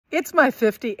It's my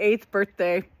 58th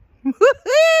birthday.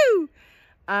 Woohoo!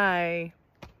 On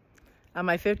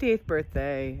my 58th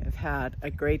birthday, I've had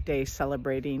a great day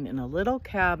celebrating in a little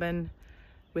cabin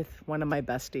with one of my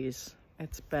besties.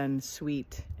 It's been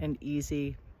sweet and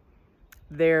easy.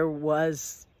 There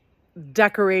was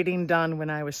decorating done when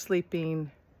I was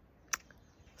sleeping.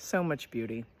 So much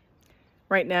beauty.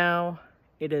 Right now,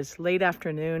 it is late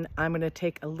afternoon. I'm gonna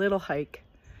take a little hike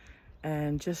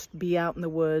and just be out in the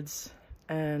woods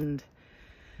and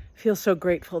feel so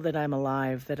grateful that I'm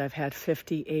alive, that I've had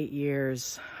 58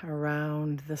 years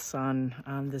around the sun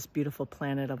on this beautiful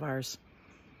planet of ours.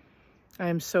 I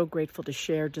am so grateful to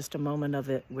share just a moment of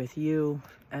it with you,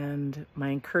 and my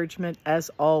encouragement, as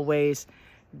always,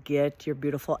 get your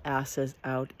beautiful asses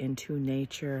out into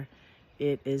nature.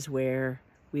 It is where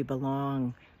we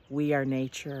belong. We are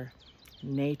nature.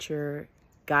 Nature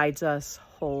guides us,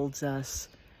 holds us.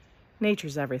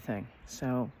 Nature's everything.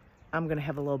 So I'm gonna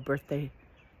have a little birthday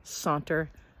saunter,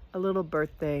 a little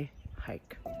birthday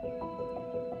hike.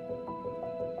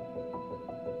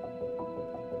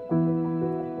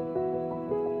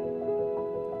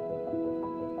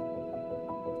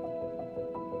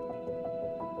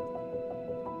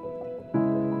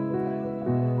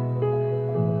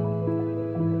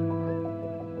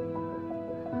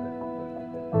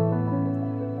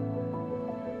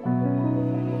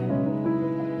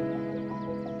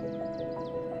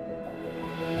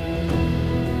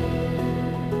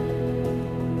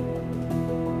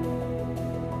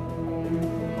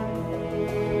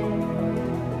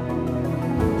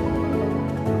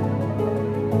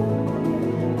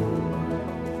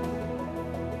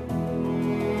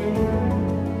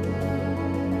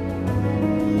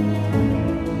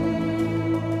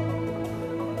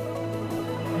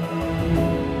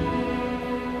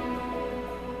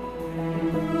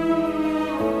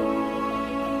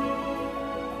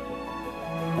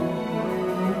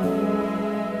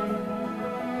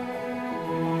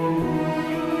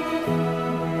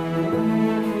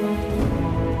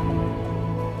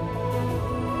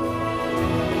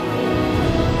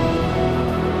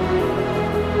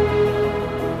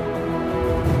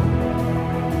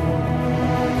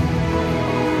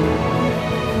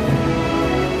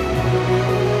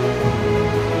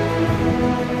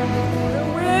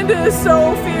 It is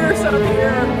so fierce up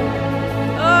here.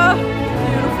 Ah,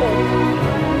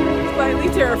 beautiful. Slightly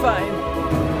terrifying.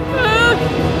 Ah.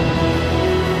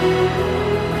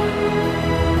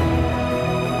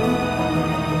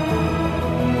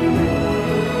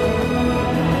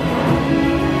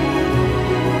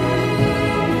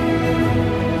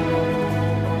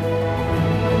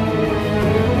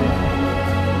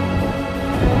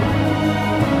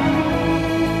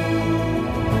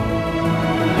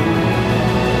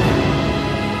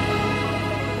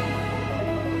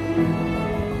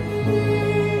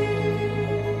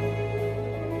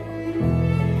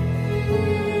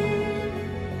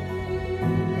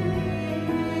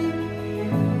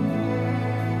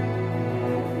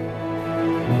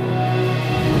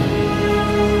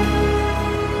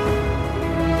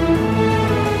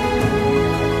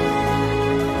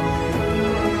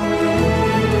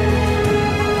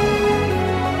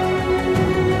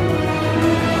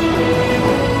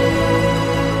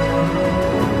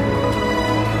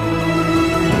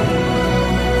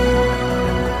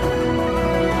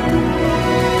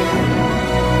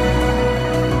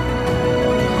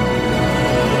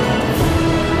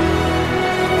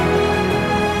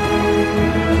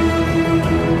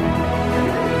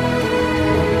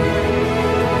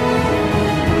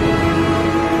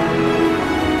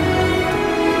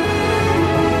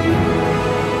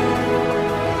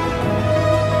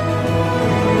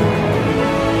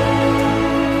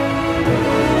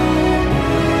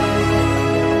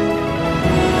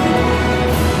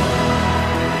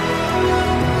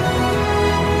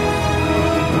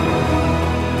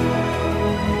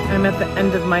 I'm at the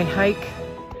end of my hike.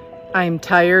 I'm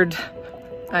tired.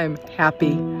 I'm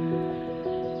happy.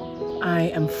 I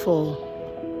am full.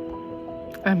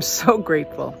 I'm so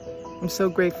grateful. I'm so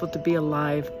grateful to be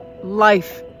alive.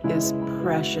 Life is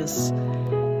precious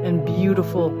and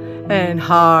beautiful and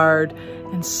hard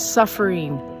and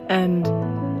suffering and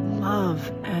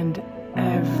love and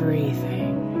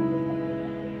everything.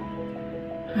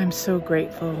 I'm so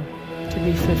grateful to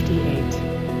be 58,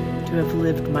 to have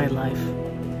lived my life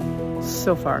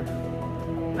so far.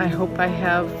 I hope I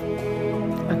have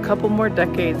a couple more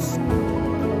decades.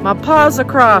 My paws are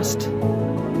crossed.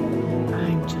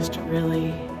 I'm just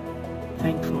really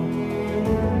thankful.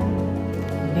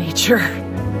 Nature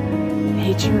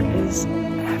is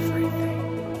everything.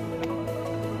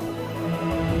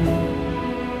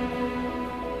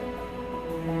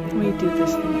 We do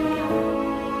this thing together.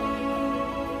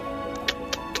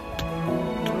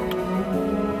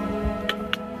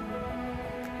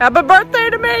 Happy birthday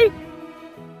to me!